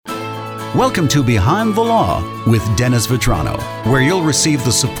Welcome to Behind the Law with Dennis Vetrano, where you'll receive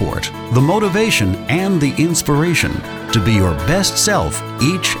the support, the motivation, and the inspiration to be your best self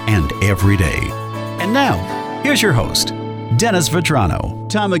each and every day. And now, here's your host, Dennis Vetrano.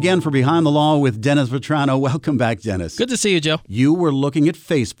 Time again for Behind the Law with Dennis Vetrano. Welcome back, Dennis. Good to see you, Joe. You were looking at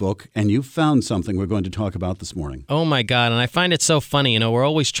Facebook, and you found something we're going to talk about this morning. Oh, my God. And I find it so funny. You know, we're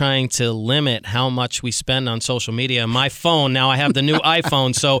always trying to limit how much we spend on social media. My phone, now I have the new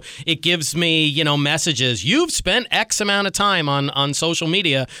iPhone, so it gives me, messages. You've spent X amount of time on social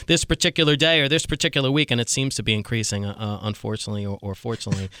media this particular day or this particular week, and it seems to be increasing, unfortunately or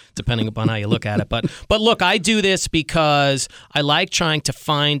fortunately, depending upon how you look at it. But look, I do this because I like trying to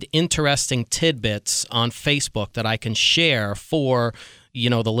find interesting tidbits on Facebook that I can share for,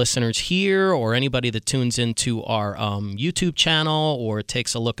 the listeners here or anybody that tunes into our YouTube channel or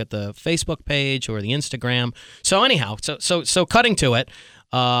takes a look at the Facebook page or the Instagram. So anyhow, so cutting to it,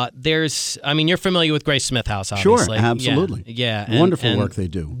 you're familiar with Grace Smith House, obviously. Sure, absolutely. Yeah. Wonderful work they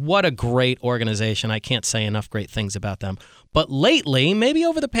do. What a great organization. I can't say enough great things about them. But lately, maybe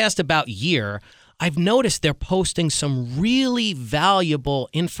over the past about year, I've noticed they're posting some really valuable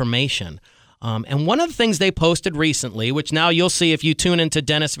information. And one of the things they posted recently, which now you'll see if you tune into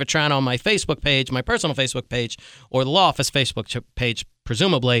Dennis Vetrano on my Facebook page, my personal Facebook page, or the Law Office Facebook page,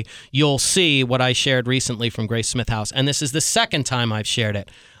 presumably, you'll see what I shared recently from Grace Smith House. And this is the second time I've shared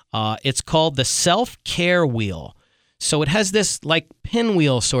it. It's called the Self-Care Wheel. So it has this like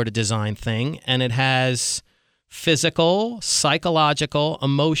pinwheel sort of design thing, and it has physical, psychological,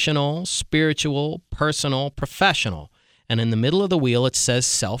 emotional, spiritual, personal, professional. And in the middle of the wheel, it says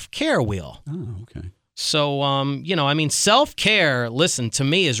self-care wheel. Oh, okay. So, self-care, listen, to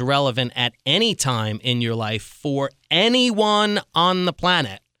me is relevant at any time in your life for anyone on the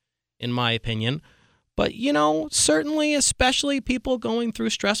planet, in my opinion. But, certainly, especially people going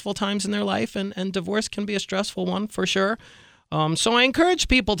through stressful times in their life, and divorce can be a stressful one for sure. So I encourage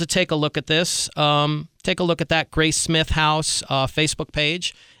people to take a look at this. Take a look at that Grace Smith House Facebook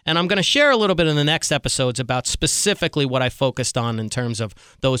page. And I'm going to share a little bit in the next episodes about specifically what I focused on in terms of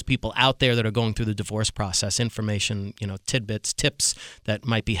those people out there that are going through the divorce process, information, tidbits, tips that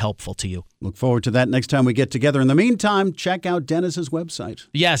might be helpful to you. Look forward to that next time we get together. In the meantime, check out Dennis's website.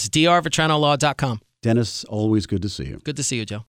 Yes, drvetranolaw.com. Dennis, always good to see you. Good to see you, Joe.